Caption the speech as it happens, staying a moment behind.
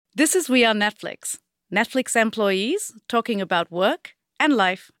This is We Are Netflix, Netflix employees talking about work and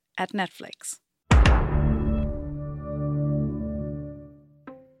life at Netflix.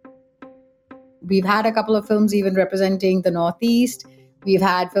 We've had a couple of films even representing the Northeast. We've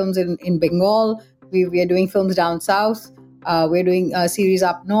had films in Bengal. We are doing films down south. We're doing a series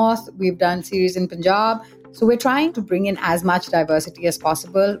up north. We've done series in Punjab. So we're trying to bring in as much diversity as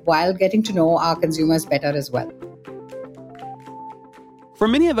possible while getting to know our consumers better as well. For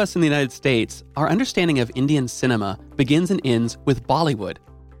many of us in the United States, our understanding of Indian cinema begins and ends with Bollywood,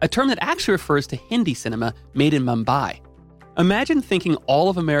 a term that actually refers to Hindi cinema made in Mumbai. Imagine thinking all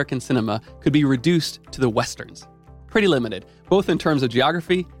of American cinema could be reduced to the Westerns. Pretty limited, both in terms of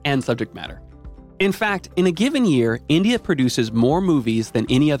geography and subject matter. In fact, in a given year, India produces more movies than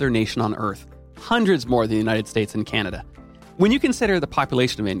any other nation on Earth, hundreds more than the United States and Canada. When you consider the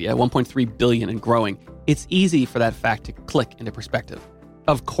population of India, 1.3 billion and growing, it's easy for that fact to click into perspective.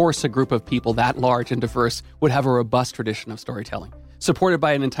 Of course, a group of people that large and diverse would have a robust tradition of storytelling, supported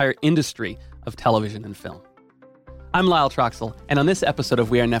by an entire industry of television and film. I'm Lyle Troxell, and on this episode of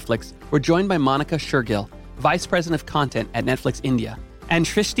We Are Netflix, we're joined by Monica Shergill, Vice President of Content at Netflix India, and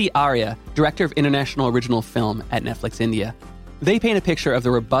Shrishti Arya, Director of International Original Film at Netflix India. They paint a picture of the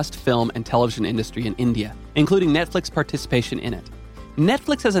robust film and television industry in India, including Netflix participation in it.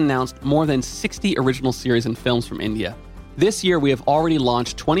 Netflix has announced more than 60 original series and films from India. This year, we have already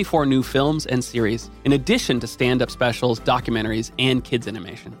launched 24 new films and series, in addition to stand-up specials, documentaries, and kids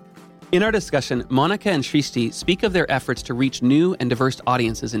animation. In our discussion, Monica and Shrishti speak of their efforts to reach new and diverse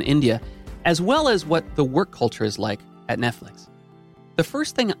audiences in India, as well as what the work culture is like at Netflix. The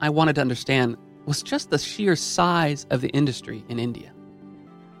first thing I wanted to understand was just the sheer size of the industry in India.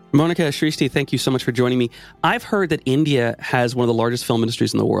 Monica, Shrishti, thank you so much for joining me. I've heard that India has one of the largest film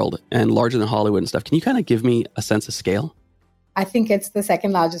industries in the world and larger than Hollywood and stuff. Can you kind of give me a sense of scale? I think it's the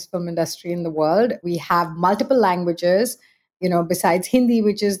second largest film industry in the world. We have multiple languages, besides Hindi,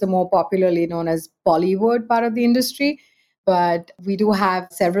 which is the more popularly known as Bollywood part of the industry. But we do have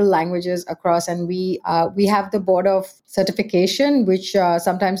several languages across, and we have the Board of Certification, which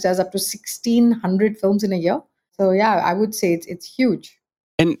sometimes does up to 1,600 films in a year. So yeah, I would say it's huge.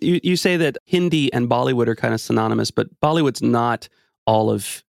 And you say that Hindi and Bollywood are kind of synonymous, but Bollywood's not all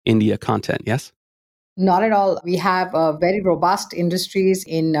of India content, yes? Not at all. We have very robust industries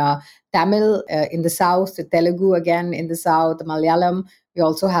in Tamil in the south, Telugu again in the south, Malayalam. We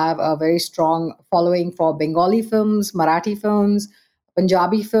also have a very strong following for Bengali films, Marathi films,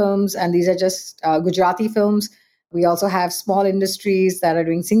 Punjabi films, and these are just Gujarati films. We also have small industries that are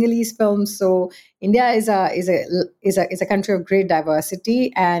doing Sinhalese films. So India is a country of great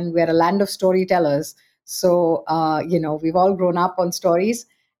diversity, and we're a land of storytellers. So we've all grown up on stories.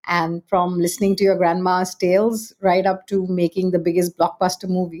 And from listening to your grandma's tales right up to making the biggest blockbuster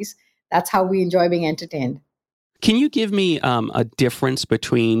movies, that's how we enjoy being entertained. Can you give me a difference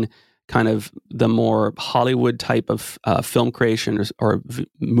between kind of the more Hollywood type of film creation or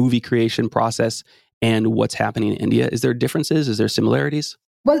movie creation process and what's happening in India? Is there differences? Is there similarities?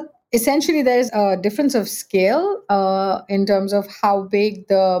 Well, essentially, there's a difference of scale in terms of how big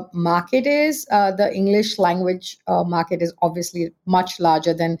the market is. The English language market is obviously much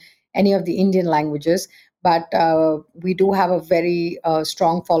larger than any of the Indian languages, but we do have a very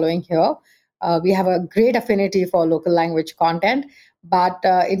strong following here. We have a great affinity for local language content, but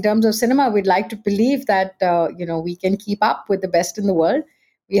in terms of cinema, we'd like to believe that we can keep up with the best in the world.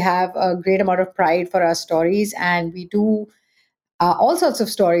 We have a great amount of pride for our stories, and we do all sorts of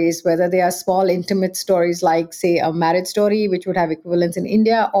stories, whether they are small, intimate stories like, say, a Marriage Story, which would have equivalents in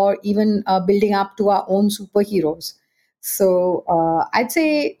India, or even building up to our own superheroes. So I'd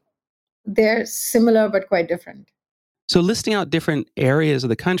say they're similar but quite different. So listing out different areas of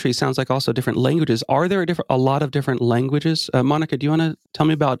the country sounds like also different languages. Are there a lot of different languages? Monica, do you want to tell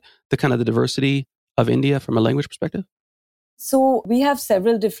me about the diversity of India from a language perspective? So we have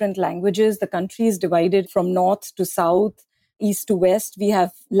several different languages. The country is divided from north to south, east to west. We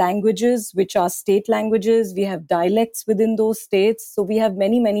have languages, which are state languages. We have dialects within those states. So we have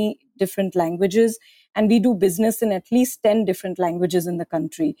many, many different languages. And we do business in at least 10 different languages in the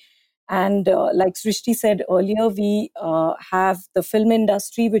country. And like Shrishti said earlier, we have the film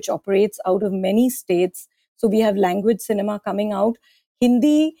industry, which operates out of many states. So we have language cinema coming out.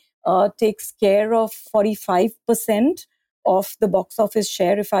 Hindi takes care of 45% of the box office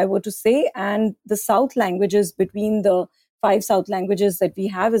share, if I were to say. And the South languages, between the 5 South languages that we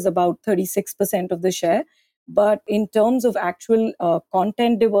have, is about 36% of the share. But in terms of actual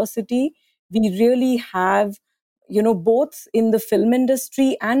content diversity, we really have, both in the film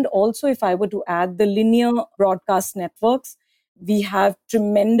industry and also, if I were to add, the linear broadcast networks, We have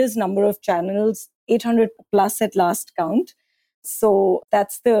tremendous number of channels, 800 plus at last count. So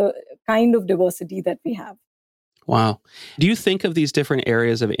that's the kind of diversity that we have. Wow. Do you think of these different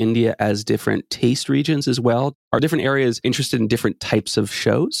areas of India as different taste regions as well? Are different areas interested in different types of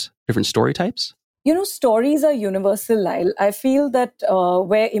shows, different story types? Stories are universal, Lyle. I feel that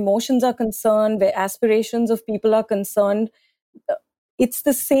where emotions are concerned, where aspirations of people are concerned, it's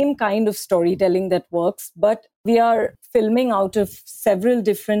the same kind of storytelling that works. But we are filming out of several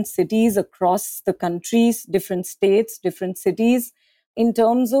different cities across the countries, different states, different cities. In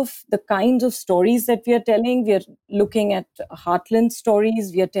terms of the kinds of stories that we are telling, we are looking at heartland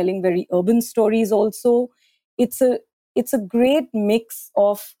stories. We are telling very urban stories also. It's a great mix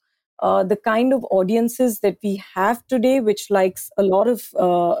of the kind of audiences that we have today, which likes a lot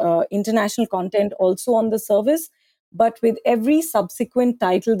of international content also on the service. But with every subsequent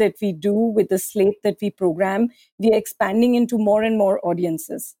title that we do, with the slate that we program, we are expanding into more and more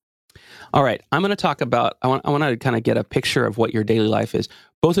audiences. All right. I'm going to talk about, I want to kind of get a picture of what your daily life is.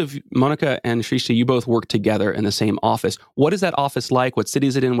 Both of you, Monica and Srishti, you both work together in the same office. What is that office like? What city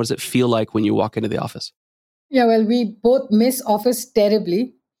is it in? What does it feel like when you walk into the office? Yeah, well, we both miss office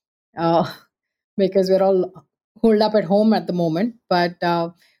terribly because we're all holed up at home at the moment. But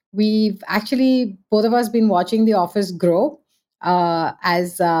we've actually, both of us, been watching the office grow.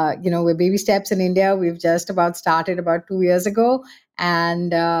 As we're baby steps in India. We've just about started about 2 years ago,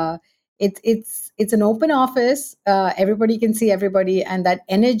 and it's an open office. Everybody can see everybody, and that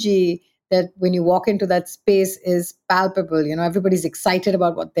energy that when you walk into that space is palpable. Everybody's excited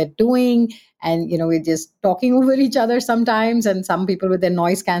about what they're doing, and we're just talking over each other sometimes, and some people with their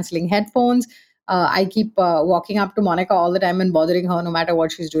noise canceling headphones. I keep walking up to Monica all the time and bothering her no matter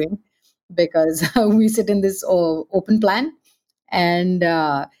what she's doing, because we sit in this open plan. And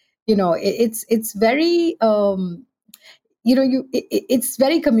it's very it's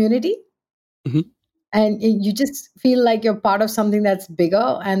very community. Mm-hmm. And you just feel like you're part of something that's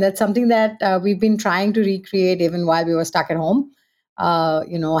bigger, and that's something that we've been trying to recreate even while we were stuck at home.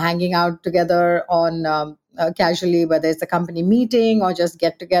 Hanging out together on casually, whether it's a company meeting or just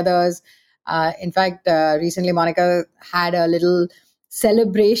get-togethers. In fact, recently Monica had a little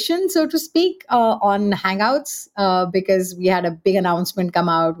celebration, so to speak, on Hangouts, because we had a big announcement come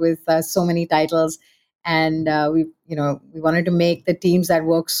out with so many titles, and we wanted to make the teams that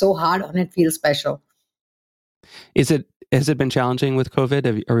work so hard on it feel special. Has it been challenging with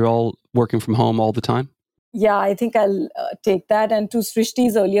COVID? Are you all working from home all the time? Yeah, I think I'll take that. And to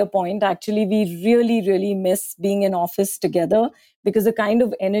Srishti's earlier point, actually, we really, really miss being in office together, because the kind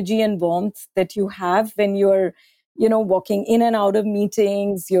of energy and warmth that you have when you're walking in and out of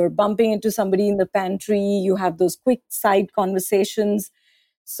meetings, you're bumping into somebody in the pantry, you have those quick side conversations.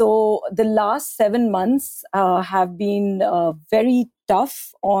 So the last 7 months have been very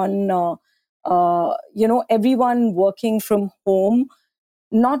tough on, everyone working from home,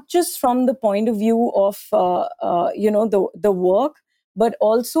 not just from the point of view of, the work, but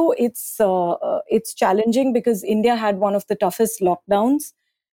also it's challenging because India had one of the toughest lockdowns.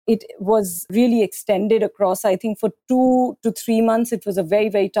 It was really extended across, I think, for 2 to 3 months. It was a very,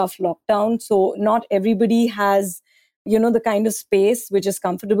 very tough lockdown. So not everybody has, the kind of space which is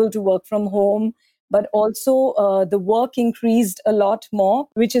comfortable to work from home. But also the work increased a lot more,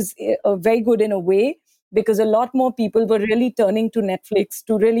 which is very good in a way, because a lot more people were really turning to Netflix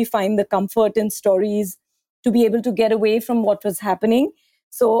to really find the comfort in stories, to be able to get away from what was happening.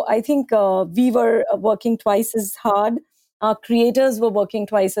 So I think we were working twice as hard. Our creators were working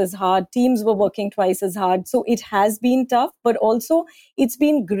twice as hard. Teams were working twice as hard. So it has been tough, but also it's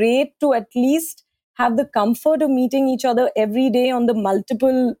been great to at least have the comfort of meeting each other every day on the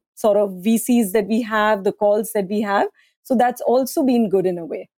multiple sort of VCs that we have, the calls that we have. So that's also been good in a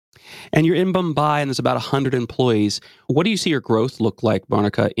way. And you're in Mumbai, and there's about 100 employees. What do you see your growth look like,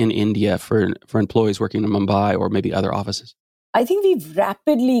 Monica, in India for employees working in Mumbai or maybe other offices? I think we've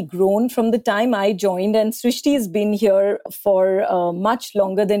rapidly grown from the time I joined, and Srishti has been here for much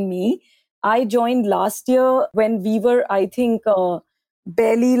longer than me. I joined last year when we were, I think,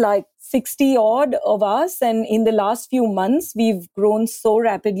 barely like 60 odd of us. And in the last few months, we've grown so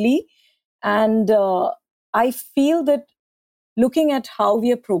rapidly. And I feel that looking at how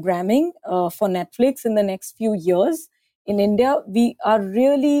we are programming for Netflix in the next few years in India, we are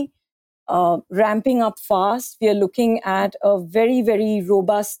really ramping up fast. We are looking at a very, very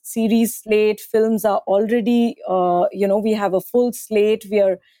robust series slate. Films are already, we have a full slate. We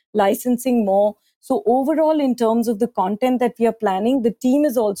are licensing more. So overall, in terms of the content that we are planning, the team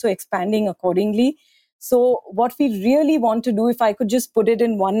is also expanding accordingly. So what we really want to do, if I could just put it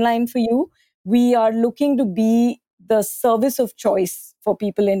in one line for you, we are looking to be the service of choice for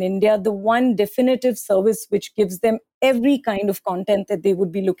people in India, the one definitive service which gives them every kind of content that they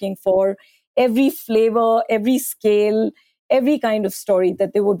would be looking for, every flavor, every scale, every kind of story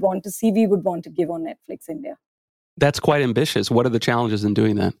that they would want to see, we would want to give on Netflix India. That's quite ambitious. What are the challenges in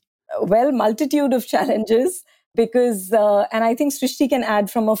doing that? Well, multitude of challenges because, and I think Srishti can add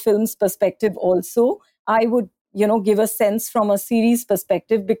from a film's perspective also. I would, give a sense from a series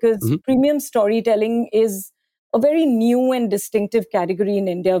perspective because premium storytelling is a very new and distinctive category in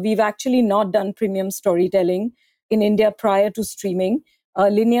India. We've actually not done premium storytelling in India prior to streaming.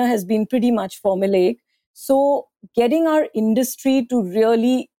 Linear has been pretty much formulaic. So getting our industry to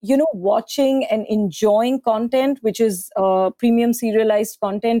really, watching and enjoying content, which is premium serialized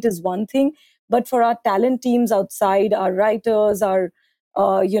content is one thing. But for our talent teams outside, our writers, our,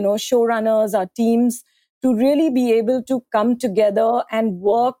 showrunners, our teams, to really be able to come together and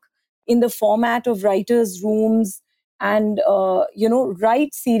work in the format of writers' rooms and,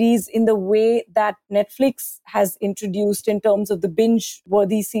 write series in the way that Netflix has introduced in terms of the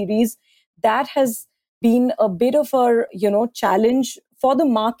binge-worthy series, that has been a bit of a, challenge for the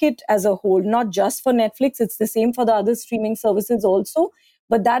market as a whole, not just for Netflix. It's the same for the other streaming services also.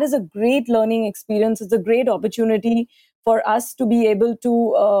 But that is a great learning experience. It's a great opportunity for us to be able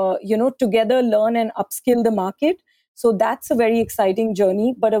to, together learn and upskill the market. So that's a very exciting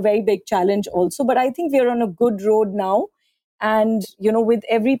journey, but a very big challenge also. But I think we are on a good road now. And, with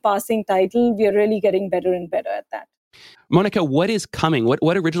every passing title, we are really getting better and better at that. Monica, what is coming?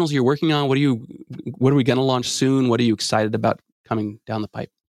 What originals are you working on? What are we going to launch soon? What are you excited about coming down the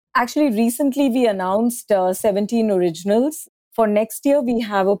pipe? Actually, recently we announced 17 originals. For next year, we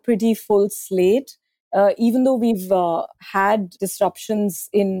have a pretty full slate. Even though we've had disruptions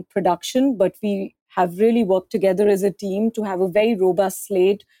in production, but we have really worked together as a team to have a very robust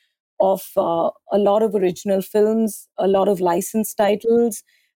slate of a lot of original films, a lot of licensed titles,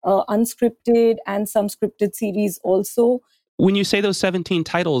 unscripted and some scripted series also. When you say those 17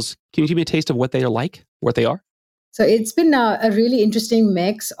 titles, can you give me a taste of what they are like, what they are? So it's been a really interesting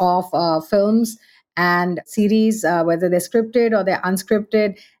mix of films and series, whether they're scripted or they're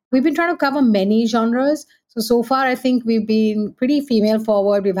unscripted. We've been trying to cover many genres. So far, I think we've been pretty female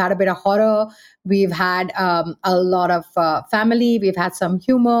forward. We've had a bit of horror. We've had a lot of family. We've had some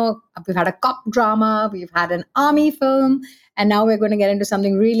humor. We've had a cop drama. We've had an army film. And now we're going to get into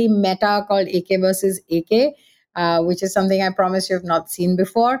something really meta called AK versus AK, which is something I promise you have not seen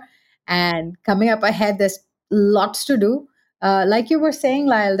before. And coming up ahead, there's lots to do. Like you were saying,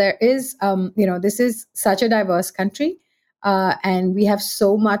 Lyle, there is, this is such a diverse country. And we have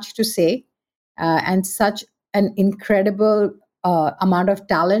so much to say and such an incredible amount of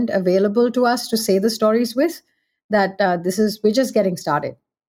talent available to us to say the stories with that we're just getting started.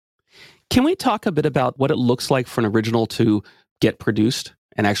 Can we talk a bit about what it looks like for an original to get produced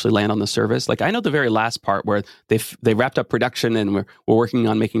and actually land on the service? Like, I know the very last part where they wrapped up production and we're working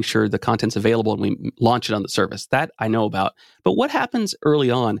on making sure the content's available and we launch it on the service. That I know about. But what happens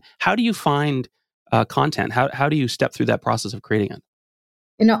early on? How do you find content? How do you step through that process of creating it?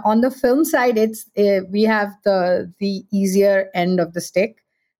 On the film side, we have the easier end of the stick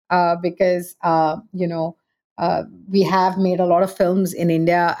because we have made a lot of films in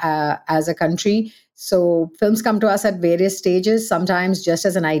India as a country. So films come to us at various stages, sometimes just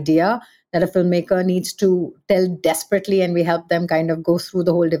as an idea that a filmmaker needs to tell desperately, and we help them kind of go through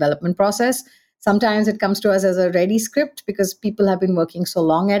the whole development process. Sometimes it comes to us as a ready script because people have been working so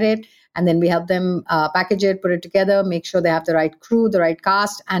long at it. And then we help them package it, put it together, make sure they have the right crew, the right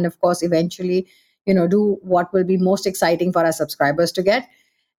cast, and of course, eventually, do what will be most exciting for our subscribers to get.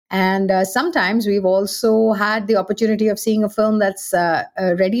 And sometimes we've also had the opportunity of seeing a film that's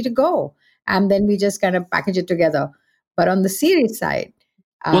ready to go. And then we just kind of package it together. But on the series side...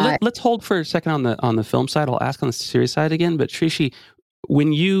 Well, let's hold for a second on the film side. I'll ask on the series side again. But Srishi,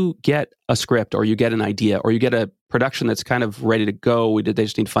 when you get a script or you get an idea or you get a production that's kind of ready to go, they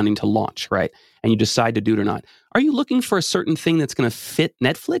just need funding to launch, right? And you decide to do it or not. Are you looking for a certain thing that's going to fit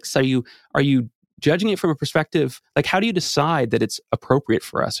Netflix? Are you judging it from a perspective, like how do you decide that it's appropriate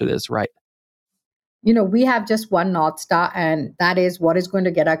for us or that it's right? We have just one North Star, and that is what is going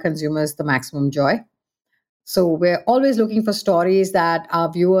to get our consumers the maximum joy. So we're always looking for stories that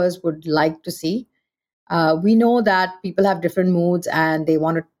our viewers would like to see. We know that people have different moods and they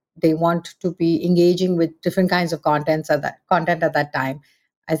want to be engaging with different kinds of content at that time.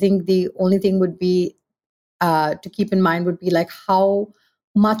 I think the only thing would be to keep in mind would be like how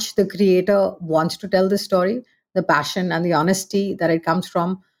much the creator wants to tell the story, the passion and the honesty that it comes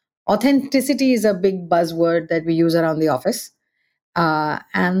from. Authenticity is a big buzzword that we use around the office. That's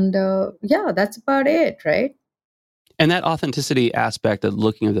about it, right? And that authenticity aspect of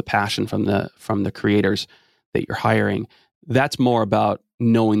looking at the passion from the creators that you're hiring, that's more about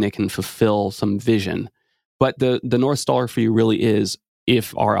knowing they can fulfill some vision. But the North Star for you really is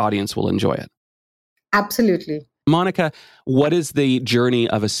if our audience will enjoy it. Absolutely. Monica, what is the journey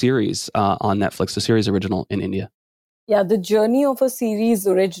of a series on Netflix, a series original in India? Yeah, the journey of a series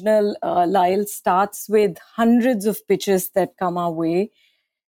original, Lyle, starts with hundreds of pitches that come our way.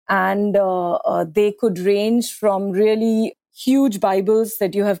 And they could range from really huge Bibles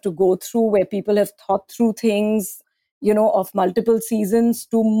that you have to go through where people have thought through things, of multiple seasons,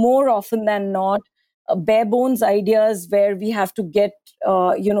 to more often than not, bare bones ideas where we have to get,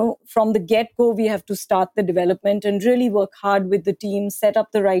 from the get-go, we have to start the development and really work hard with the team, set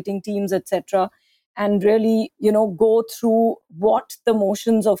up the writing teams, etc., and really, go through what the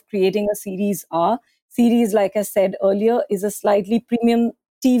motions of creating a series are. Series, like I said earlier, is a slightly premium.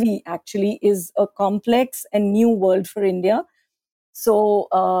 TV actually is a complex and new world for India. So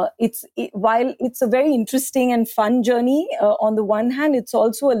while it's a very interesting and fun journey, on the one hand, it's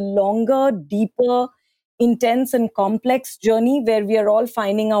also a longer, deeper, intense and complex journey where we are all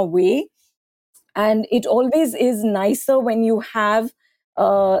finding our way. And it always is nicer when you have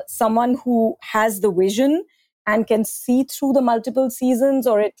someone who has the vision and can see through the multiple seasons,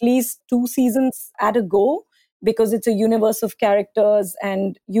 or at least 2 seasons at a go, because it's a universe of characters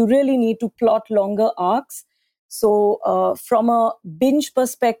and you really need to plot longer arcs. So from a binge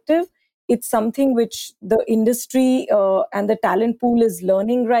perspective, it's something which the industry and the talent pool is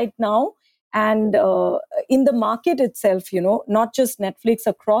learning right now. And in the market itself, not just Netflix,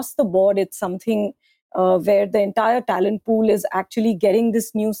 across the board, it's something where the entire talent pool is actually getting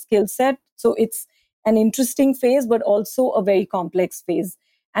this new skill set. So it's an interesting phase, but also a very complex phase.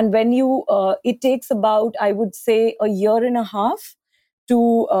 And when it takes about, I would say, a year and a half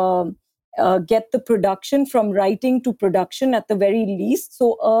to get the production from writing to production at the very least.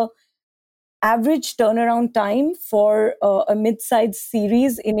 So average turnaround time for a mid-sized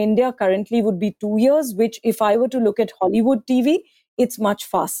series in India currently would be 2 years, which if I were to look at Hollywood TV, it's much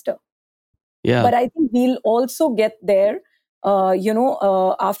faster. Yeah. But I think we'll also get there,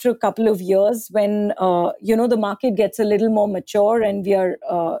 after a couple of years when, the market gets a little more mature and we are,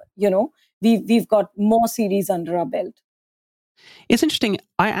 we've got more series under our belt. It's interesting.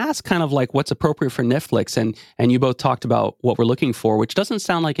 I asked kind of like what's appropriate for Netflix, and you both talked about what we're looking for, which doesn't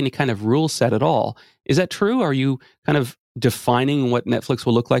sound like any kind of rule set at all. Is that true? Are you kind of defining what Netflix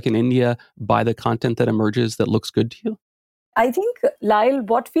will look like in India by the content that emerges that looks good to you? I think, Lyle,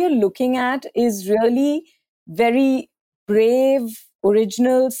 what we are looking at is really very brave,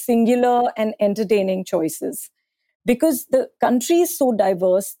 original, singular, and entertaining choices. Because the country is so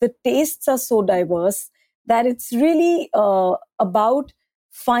diverse, the tastes are so diverse, that it's really about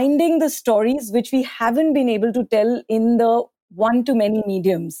finding the stories which we haven't been able to tell in the one-to-many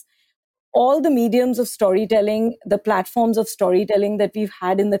mediums. All the mediums of storytelling, the platforms of storytelling that we've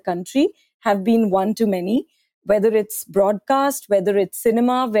had in the country have been one-to-many, whether it's broadcast, whether it's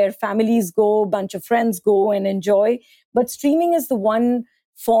cinema, where families go, a bunch of friends go and enjoy. But streaming is the one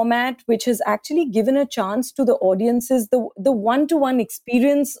format which has actually given a chance to the audiences, the one-to-one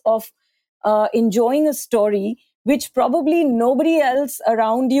experience of enjoying a story, which probably nobody else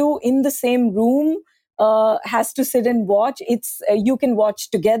around you in the same room has to sit and watch. It's you can watch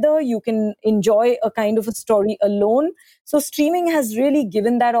together, you can enjoy a kind of a story alone. So streaming has really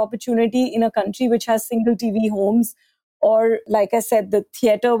given that opportunity in a country which has single TV homes, or like I said, the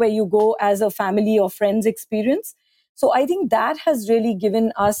theater where you go as a family or friends experience. So I think that has really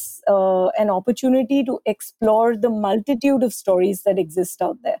given us an opportunity to explore the multitude of stories that exist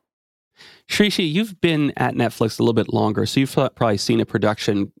out there. Shrishi, you've been at Netflix a little bit longer, so you've probably seen a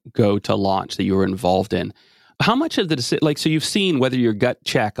production go to launch that you were involved in. How much of the so you've seen whether your gut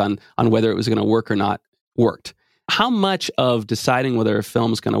check on whether it was going to work or not worked. How much of deciding whether a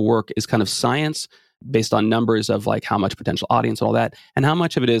film is going to work is kind of science based on numbers of like how much potential audience and all that, and how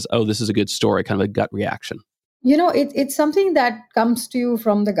much of it is, oh, this is a good story, kind of a gut reaction? It's something that comes to you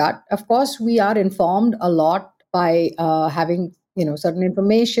from the gut. Of course, we are informed a lot by having certain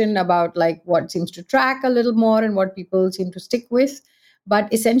information about like what seems to track a little more and what people seem to stick with.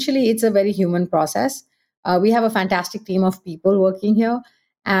 But essentially, it's a very human process. We have a fantastic team of people working here.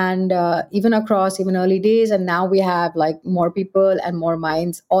 And even across even early days, and now we have like more people and more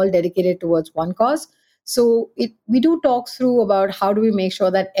minds all dedicated towards one cause. So we do talk through about how do we make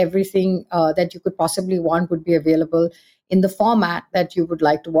sure that everything that you could possibly want would be available in the format that you would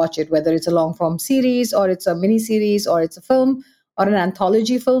like to watch it, whether it's a long form series or it's a mini series or it's a film or an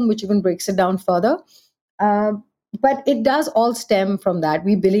anthology film, which even breaks it down further. But it does all stem from that.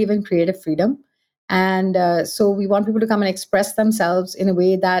 We believe in creative freedom. And so we want people to come and express themselves in a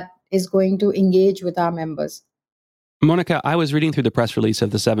way that is going to engage with our members. Monica, I was reading through the press release of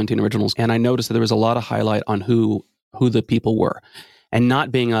the 17 originals, and I noticed that there was a lot of highlight on who the people were. And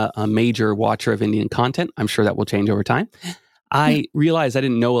not being a major watcher of Indian content, I'm sure that will change over time. I realized I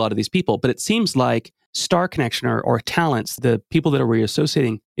didn't know a lot of these people, but it seems like star connection or talents, the people that we're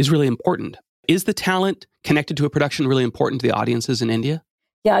associating, is really important. Is the talent connected to a production really important to the audiences in India?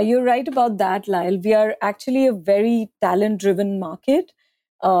 Yeah, you're right about that, Lyle. We are actually a very talent-driven market.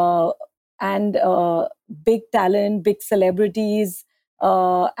 And big talent, big celebrities,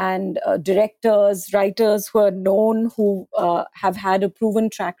 and directors, writers who are known, who have had a proven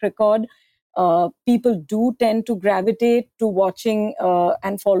track record. People do tend to gravitate to watching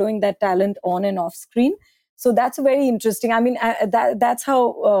and following that talent on and off screen. So that's very interesting. I mean, that's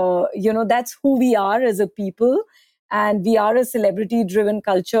how, that's who we are as a people. And we are a celebrity-driven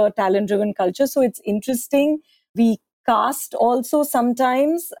culture, talent-driven culture. So it's interesting. We cast also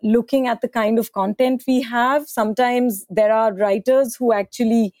sometimes looking at the kind of content we have. Sometimes there are writers who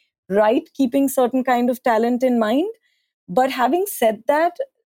actually write keeping certain kind of talent in mind. But having said that,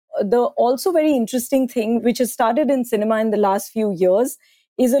 the also very interesting thing which has started in cinema in the last few years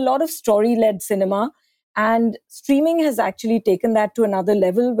is a lot of story-led cinema. And streaming has actually taken that to another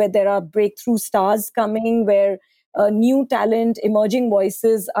level, where there are breakthrough stars coming, where new talent, emerging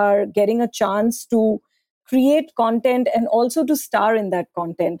voices are getting a chance to create content and also to star in that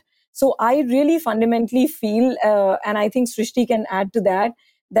content. So I really fundamentally feel, and I think Srishti can add to that,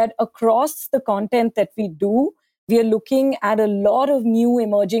 that across the content that we do, we are looking at a lot of new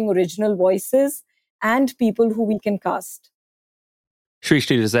emerging original voices and people who we can cast.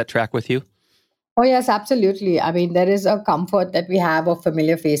 Srishti, does that track with you? Oh, yes, absolutely. I mean, there is a comfort that we have of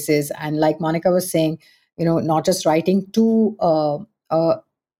familiar faces. And like Monica was saying, not just writing to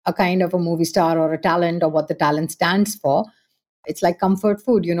a kind of a movie star or a talent or what the talent stands for. It's like comfort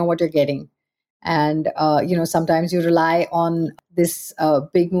food. You know what you're getting. And, sometimes you rely on this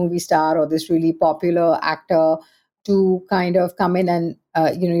big movie star or this really popular actor to kind of come in and,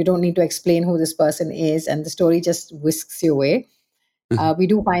 you don't need to explain who this person is. And the story just whisks you away. We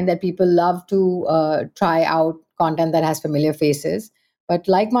do find that people love to try out content that has familiar faces. But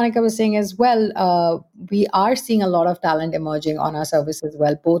like Monica was saying as well, we are seeing a lot of talent emerging on our service as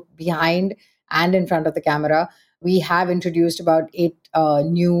well, both behind and in front of the camera. We have introduced about 8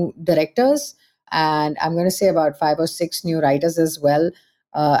 new directors, and I'm going to say about 5 or 6 new writers as well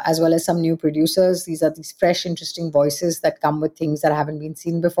as some new producers. These are these fresh, interesting voices that come with things that haven't been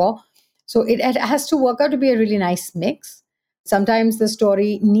seen before. So it has to work out to be a really nice mix. Sometimes the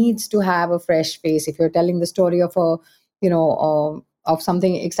story needs to have a fresh face. If you're telling the story of of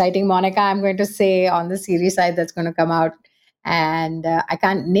something exciting, Monica, I'm going to say on the series side that's going to come out, and I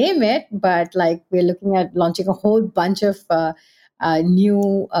can't name it, but like we're looking at launching a whole bunch of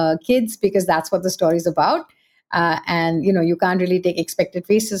new kids, because that's what the story is about. And you can't really take expected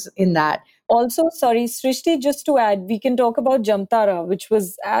faces in that. Also, sorry, Srishti, just to add, we can talk about Jamtara, which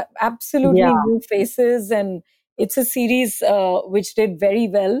was absolutely new faces, and it's a series which did very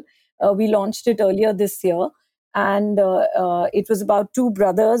well. We launched it earlier this year, and it was about 2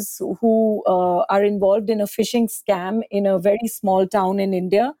 brothers who are involved in a phishing scam in a very small town in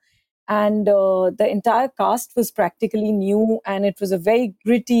India. And the entire cast was practically new, and it was a very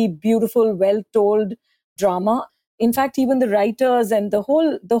gritty, beautiful, well-told drama. In fact, even the writers and the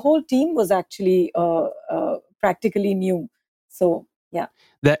whole team was actually practically new. So, yeah.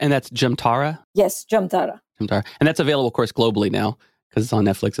 That's Jamtara? Yes, Jamtara. And that's available, of course, globally now, because it's on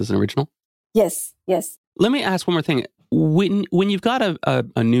Netflix as an original? Yes. Let me ask one more thing. When you've got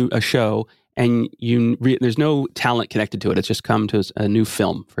a show and there's no talent connected to it, it's just come to a new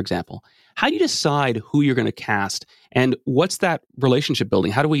film, for example, how do you decide who you're going to cast, and what's that relationship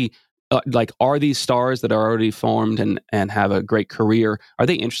building? How do we, are these stars that are already formed and have a great career, are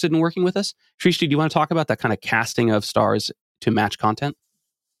they interested in working with us? Srishti, do you want to talk about that kind of casting of stars to match content?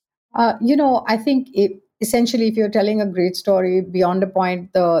 I think essentially, if you're telling a great story beyond a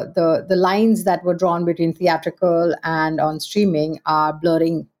point, the lines that were drawn between theatrical and on streaming are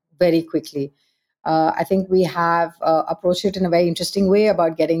blurring very quickly. I think we have approached it in a very interesting way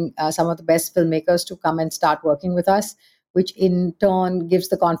about getting some of the best filmmakers to come and start working with us, which in turn gives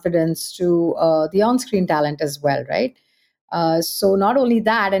the confidence to the on-screen talent as well, right? So not only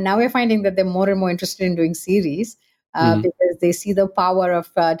that, and now we're finding that they're more and more interested in doing series because they see the power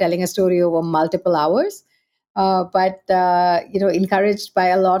of telling a story over multiple hours. But encouraged by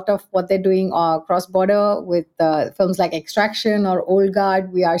a lot of what they're doing cross-border with films like Extraction or Old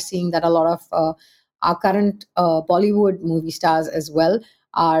Guard, we are seeing that a lot of our current Bollywood movie stars as well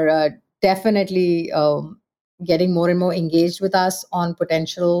are definitely getting more and more engaged with us on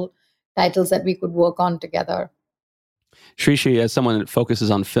potential titles that we could work on together. Srishti, as someone that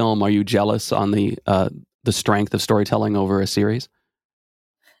focuses on film, are you jealous on the strength of storytelling over a series?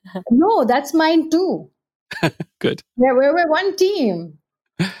 No, that's mine too. Good. Yeah, we're one team.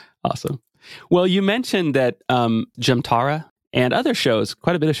 Awesome. Well, you mentioned that Jamtara and other shows,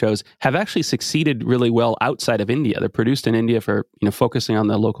 quite a bit of shows, have actually succeeded really well outside of India. They're produced in India for focusing on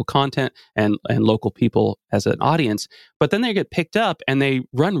the local content and local people as an audience. But then they get picked up and they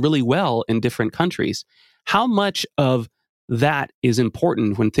run really well in different countries. How much of that is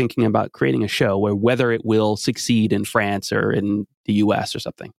important when thinking about creating a show, where whether it will succeed in France or in the US or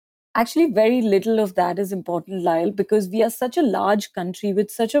something? Actually, very little of that is important, Lyle, because we are such a large country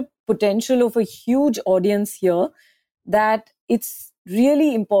with such a potential of a huge audience here that it's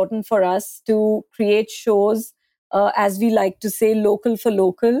really important for us to create shows, as we like to say, local for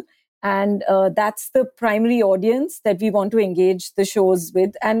local. And that's the primary audience that we want to engage the shows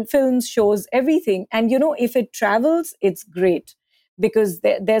with, and films, shows, everything. And, if it travels, it's great, because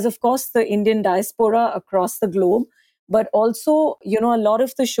there's, of course, the Indian diaspora across the globe. But also, a lot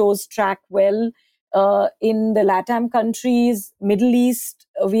of the shows track well in the LATAM countries, Middle East.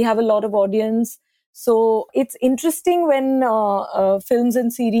 We have a lot of audience. So it's interesting when films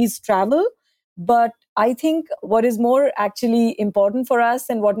and series travel. But I think what is more actually important for us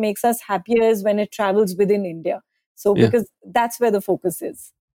and what makes us happier is when it travels within India. So because that's where the focus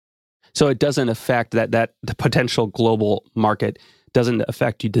is. So it doesn't affect that the potential global market doesn't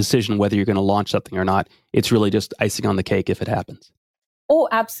affect your decision whether you're going to launch something or not. It's really just icing on the cake if it happens. Oh,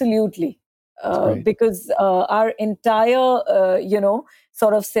 absolutely. Because our entire,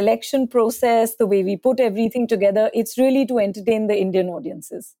 sort of selection process, the way we put everything together, it's really to entertain the Indian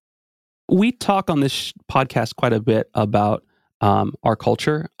audiences. We talk on this podcast quite a bit about our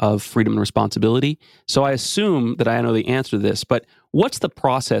culture of freedom and responsibility. So I assume that I know the answer to this, but what's the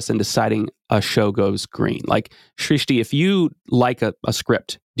process in deciding a show goes green? Like, Srishti, if you like a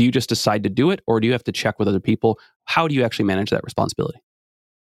script, do you just decide to do it, or do you have to check with other people? How do you actually manage that responsibility?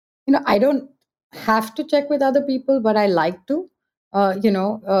 I don't have to check with other people, but I like to.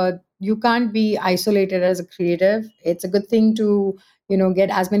 You can't be isolated as a creative. It's a good thing to get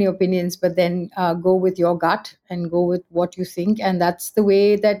as many opinions, but then go with your gut and go with what you think. And that's the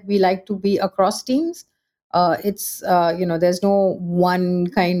way that we like to be across teams. There's no one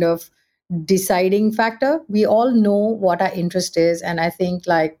kind of deciding factor. We all know what our interest is. And I think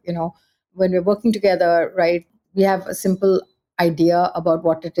when we're working together, right, we have a simple idea about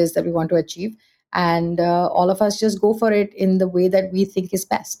what it is that we want to achieve. And all of us just go for it in the way that we think is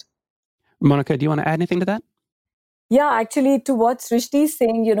best. Monica, do you want to add anything to that? Yeah, actually, to what Srishti is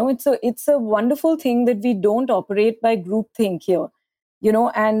saying, it's a wonderful thing that we don't operate by groupthink here.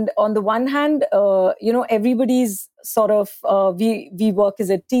 And on the one hand, everybody's sort of, we work as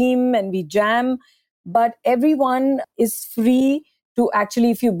a team and we jam, but everyone is free to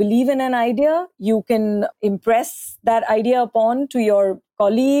actually, if you believe in an idea, you can impress that idea upon to your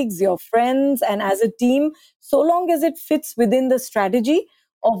colleagues, your friends, and as a team, so long as it fits within the strategy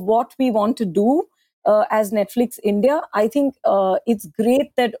of what we want to do. As Netflix India, I think it's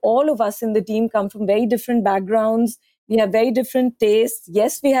great that all of us in the team come from very different backgrounds. We have very different tastes.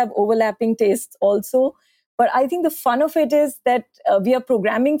 Yes, we have overlapping tastes also. But I think the fun of it is that we are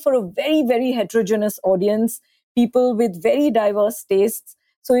programming for a very, very heterogeneous audience, people with very diverse tastes.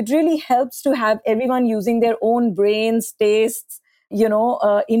 So it really helps to have everyone using their own brains, tastes,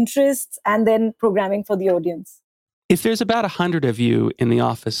 interests, and then programming for the audience. If there's about 100 of you in the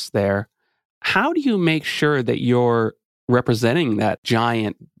office there, how do you make sure that you're representing that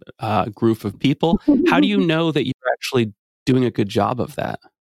giant group of people? How do you know that you're actually doing a good job of that?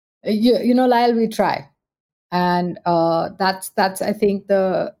 Lyle, we try. And that's I think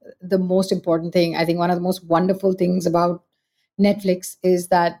the most important thing. I think one of the most wonderful things about Netflix is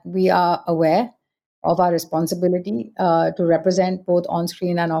that we are aware of our responsibility to represent both on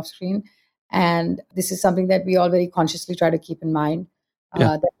screen and off screen. And this is something that we all very consciously try to keep in mind.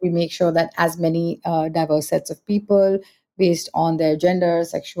 That we make sure that as many diverse sets of people based on their gender,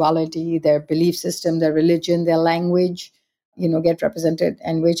 sexuality, their belief system, their religion, their language, get represented.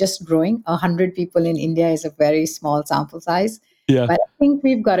 And we're just growing. 100 people in India is a very small sample size. Yeah. But I think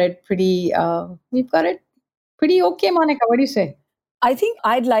we've got it pretty okay, Monica. What do you say? I think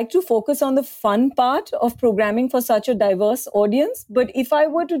I'd like to focus on the fun part of programming for such a diverse audience. But if I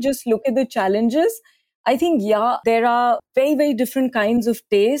were to just look at the challenges, I think, there are very, very different kinds of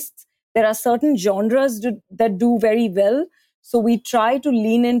tastes. There are certain genres that do very well. So we try to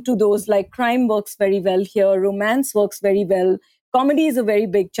lean into those, like crime works very well here, romance works very well, comedy is a very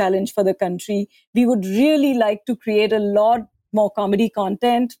big challenge for the country. We would really like to create a lot more comedy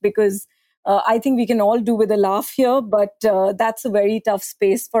content because I think we can all do with a laugh here, but that's a very tough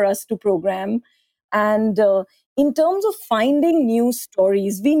space for us to program. And in terms of finding new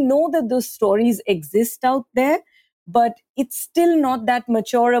stories, we know that those stories exist out there, but it's still not that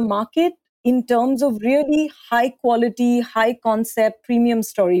mature a market in terms of really high quality, high concept, premium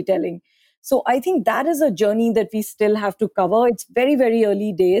storytelling. So I think that is a journey that we still have to cover. It's very, very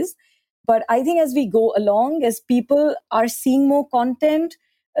early days. But I think as we go along, as people are seeing more content,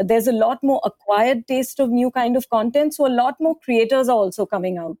 there's a lot more acquired taste of new kind of content. So a lot more creators are also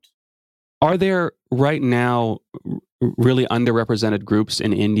coming out. Are there right now really underrepresented groups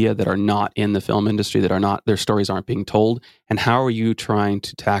in India that are not in the film industry, that are not, their stories aren't being told? And how are you trying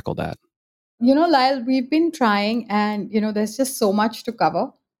to tackle that? Lyle, we've been trying, and there's just so much to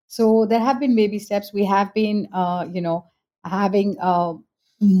cover. So there have been baby steps. We have been, having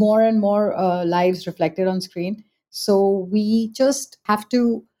more and more lives reflected on screen. So we just have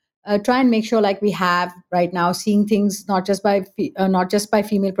to try and make sure, like we have right now, seeing things not just by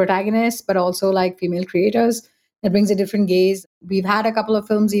female protagonists, but also like female creators. That brings a different gaze. We've had a couple of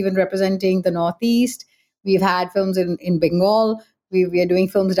films even representing the Northeast. We've had films in Bengal. We are doing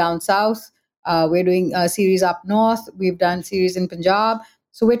films down south. We're doing a series up north. We've done series in Punjab.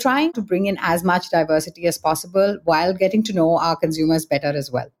 So we're trying to bring in as much diversity as possible while getting to know our consumers better as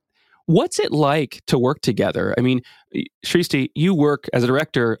well. What's it like to work together? I mean, Srishti, you work as a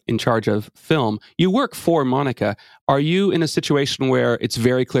director in charge of film. You work for Monica. Are you in a situation where it's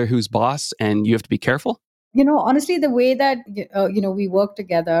very clear who's boss and you have to be careful? Honestly, the way that we work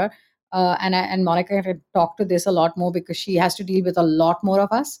together, and Monica can talk to this a lot more because she has to deal with a lot more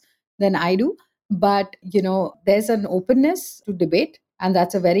of us than I do. But there's an openness to debate, and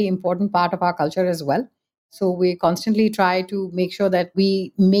that's a very important part of our culture as well. So we constantly try to make sure that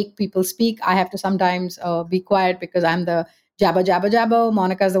we make people speak. I have to sometimes be quiet because I'm the jabber, jabber, jabber.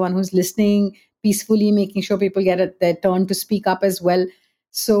 Monica is the one who's listening peacefully, making sure people get their turn to speak up as well.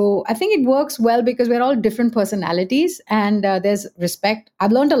 So I think it works well because we're all different personalities, and there's respect.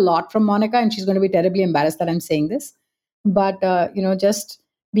 I've learned a lot from Monica, and she's going to be terribly embarrassed that I'm saying this. But, just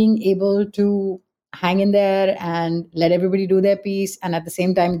being able to hang in there and let everybody do their piece, and at the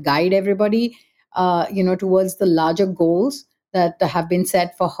same time guide everybody, towards the larger goals that have been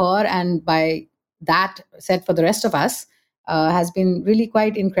set for her, and by that set for the rest of us, has been really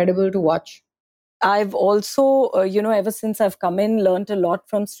quite incredible to watch. I've also, ever since I've come in, learned a lot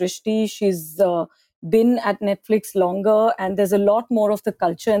from Srishti. She's been at Netflix longer, and there's a lot more of the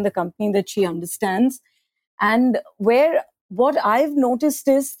culture in the company that she understands. And what I've noticed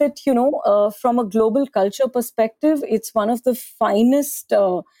is that, from a global culture perspective, it's one of the finest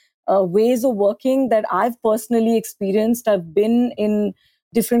ways of working that I've personally experienced. I've been in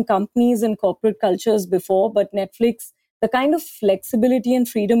different companies and corporate cultures before, but Netflix, the kind of flexibility and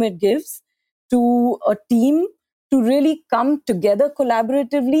freedom it gives to a team to really come together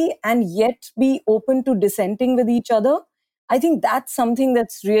collaboratively and yet be open to dissenting with each other. I think that's something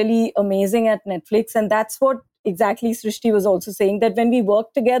that's really amazing at Netflix. And that's what exactly Srishti was also saying, that when we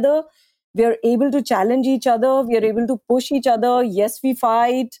work together, we are able to challenge each other. We are able to push each other. Yes, we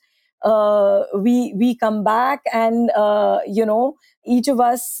fight. We come back, and, each of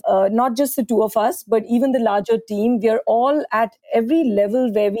us, not just the two of us, but even the larger team, we are all at every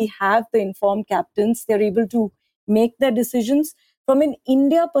level where we have the informed captains. They're able to make their decisions. From an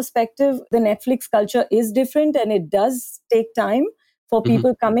India perspective, the Netflix culture is different, and it does take time for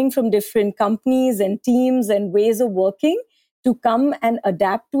people coming from different companies and teams and ways of working to come and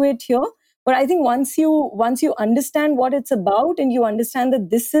adapt to it here. But I think once you understand what it's about, and you understand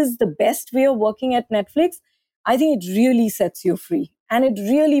that this is the best way of working at Netflix, I think it really sets you free. And it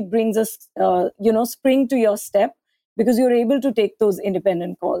really brings us, spring to your step, because you're able to take those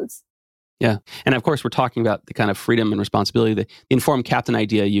independent calls. Yeah. And of course, we're talking about the kind of freedom and responsibility. The informed captain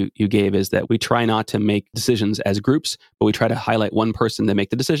idea you gave is that we try not to make decisions as groups, but we try to highlight one person to make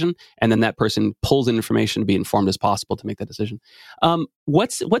the decision. And then that person pulls in information to be informed as possible to make that decision.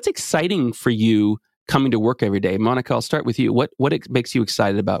 What's exciting for you coming to work every day? Monica, I'll start with you. What makes you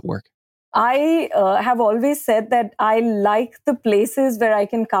excited about work? I have always said that I like the places where I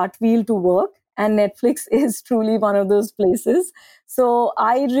can cartwheel to work. And Netflix is truly one of those places. So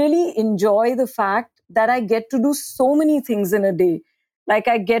I really enjoy the fact that I get to do so many things in a day. Like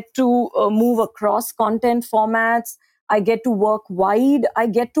I get to move across content formats. I get to work wide. I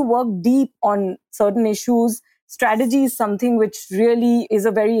get to work deep on certain issues. Strategy is something which really is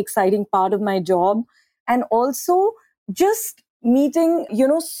a very exciting part of my job. And also just meeting,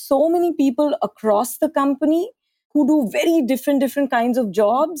 so many people across the company. who do very different kinds of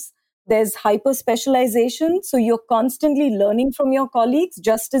jobs. There's hyper specialization. So you're constantly learning from your colleagues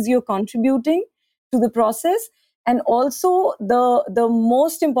just as you're contributing to the process. And also the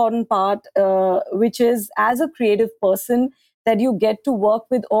most important part, which is as a creative person, that you get to work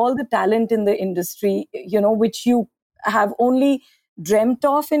with all the talent in the industry, which you have only dreamt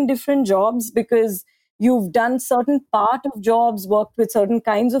of in different jobs because you've done certain part of jobs, worked with certain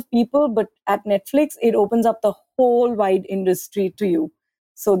kinds of people. But at Netflix, it opens up the whole wide industry to you.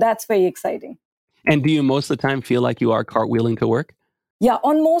 So that's very exciting. And do you most of the time feel like you are cartwheeling to work? Yeah,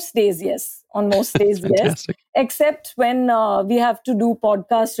 on most days, yes. On most days, yes. Except when we have to do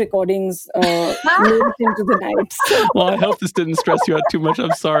podcast recordings late into the night. So. Well, I hope this didn't stress you out too much.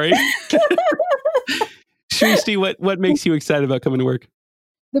 I'm sorry. Srishti, what makes you excited about coming to work?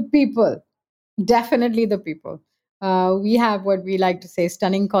 The people. Definitely the people. We have what we like to say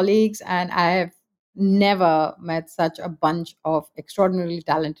stunning colleagues, and I have never met such a bunch of extraordinarily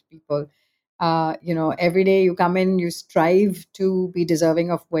talented people. Every day you come in, you strive to be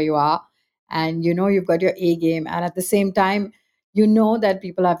deserving of where you are, and you've got your A game, and at the same time that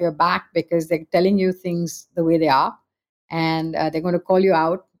people have your back because they're telling you things the way they are, and they're going to call you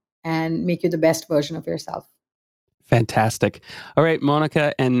out and make you the best version of yourself. Fantastic. All right,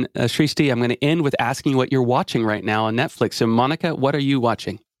 Monica and Srishti, I'm going to end with asking what you're watching right now on Netflix. So Monica, what are you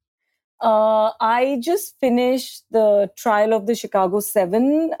watching? I just finished the Trial of the Chicago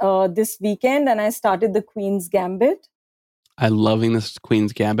 7 this weekend, and I started The Queen's Gambit. I'm loving this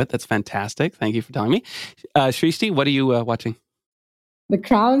Queen's Gambit. That's fantastic. Thank you for telling me. Srishti, what are you watching? The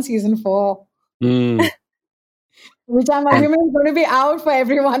Crown Season 4. Which I'm assuming is going to be out for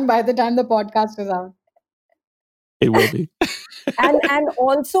everyone by the time the podcast is out. It will be. and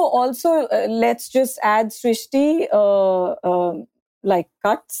also let's just add Srishti, like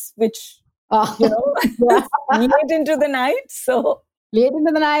cuts, which late into the night. So late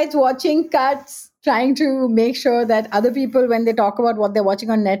into the night, watching cuts, trying to make sure that other people, when they talk about what they're watching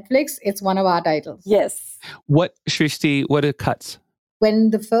on Netflix, it's one of our titles. Yes. Srishti, what are cuts?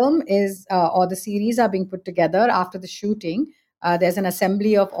 When the film is or the series are being put together after the shooting, there's an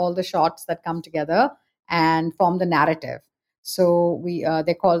assembly of all the shots that come together and form the narrative. So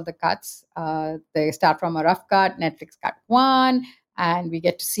they're called the cuts. They start from a rough cut, Netflix cut 1, and we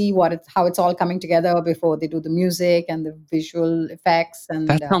get to see how it's all coming together before they do the music and the visual effects. And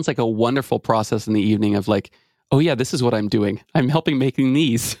that sounds like a wonderful process in the evening of like, oh yeah, this is what I'm doing. I'm helping making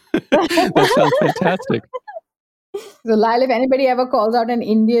these. That sounds fantastic. So Lyle, if anybody ever calls out an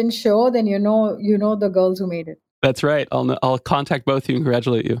Indian show, then you know the girls who made it. That's right. I'll contact both of you and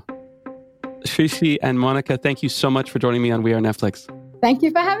congratulate you. Srishti and Monica, thank you so much for joining me on We Are Netflix. Thank you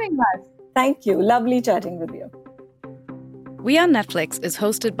for having us. Thank you. Lovely chatting with you. We Are Netflix is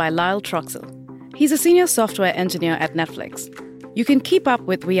hosted by Lyle Troxell. He's a senior software engineer at Netflix. You can keep up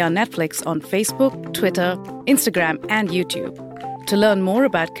with We Are Netflix on Facebook, Twitter, Instagram, and YouTube. To learn more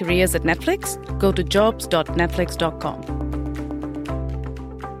about careers at Netflix, go to jobs.netflix.com.